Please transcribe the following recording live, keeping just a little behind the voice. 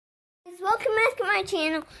Welcome back to my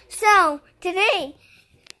channel. So today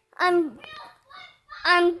I'm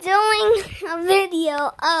doing a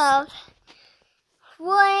video of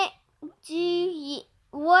what is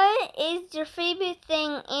your favorite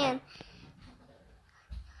thing and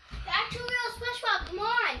The actual real SpongeBob, come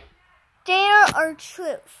on. dare or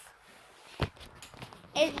truth.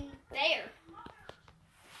 There.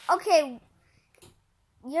 Okay,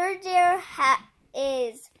 your dare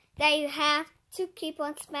is that you have to keep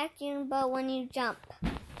on smacking your butt when you jump.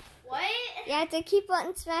 What? You have to keep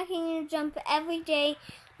on smacking your jump every day.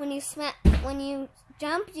 When you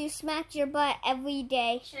jump, you smack your butt every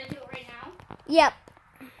day. Should I do it right now? Yep.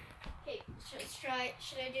 Okay, should I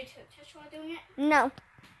do a test while doing it? No.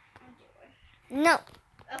 I'll do it. No.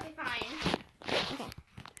 Okay, fine.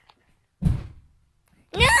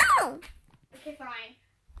 No! Okay, fine.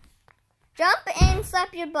 Jump and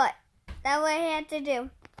slap your butt. That's what I had to do.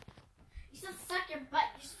 You said suck your butt.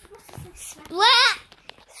 You're supposed to say smack.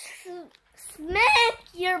 Smack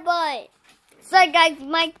your butt. Sorry guys,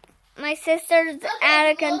 my sister's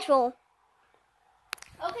out of control.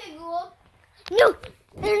 Okay, Google. No,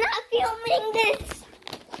 they're not filming this.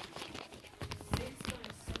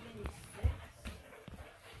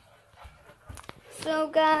 So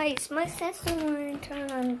guys, my sister wanted to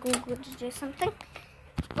turn on Google to do something,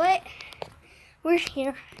 but we're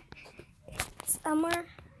here. It's Summer.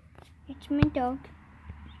 It's my dog.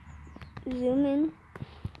 Zoom in.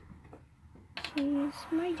 She's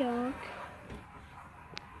my dog.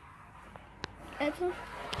 And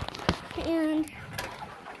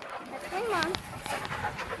that's my mom.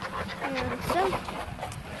 And so,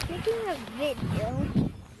 making a video.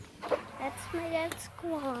 That's my dad's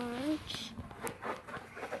squatch.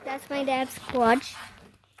 That's my dad's squatch.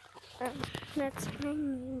 That's my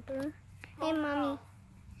neighbor. Hey, mommy.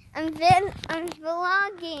 I'm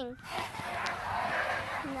vlogging.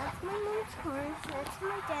 And that's my mom's car. That's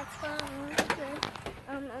my dad's car.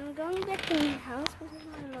 I'm going back to my house because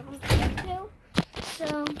my mom's there too.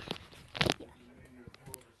 So, yeah.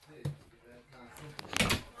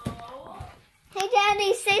 Hey, Daddy,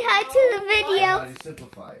 say hi to the video.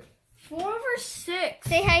 Simplify it. 4 over 6.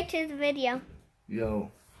 Say hi to the video.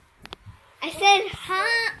 Yo. I said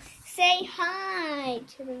hi. Say hi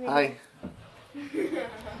to the video. Hi.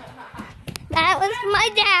 That was my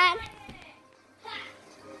dad.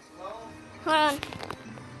 Hold on.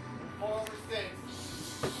 4 over 6.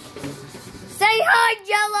 Say hi,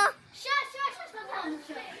 Jella. Shut.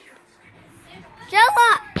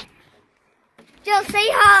 Jella. Jill, say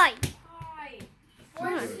hi. Hi. 4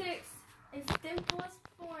 over 6 is simplest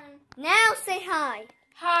form. Now say hi.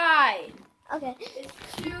 Hi. Okay. It's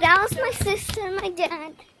 2. That was my sister and my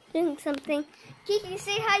dad doing something. Kiki,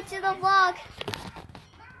 say hi to the vlog.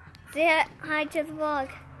 Say hi to the vlog.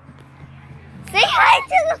 Say hi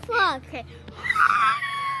to the vlog. Okay.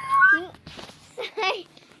 Say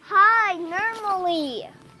hi normally.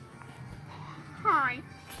 Hi.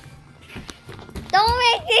 Don't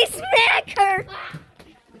make me smack her.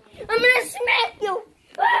 I'm gonna smack you.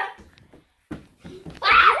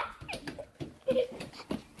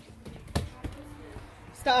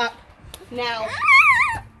 Stop. Now.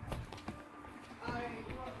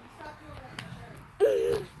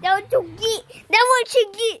 That what you get. That what you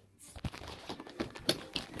get.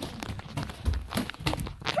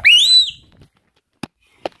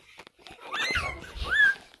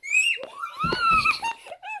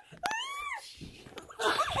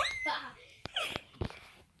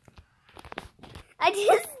 I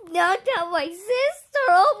just knocked out my sister.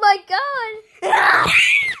 Oh my god.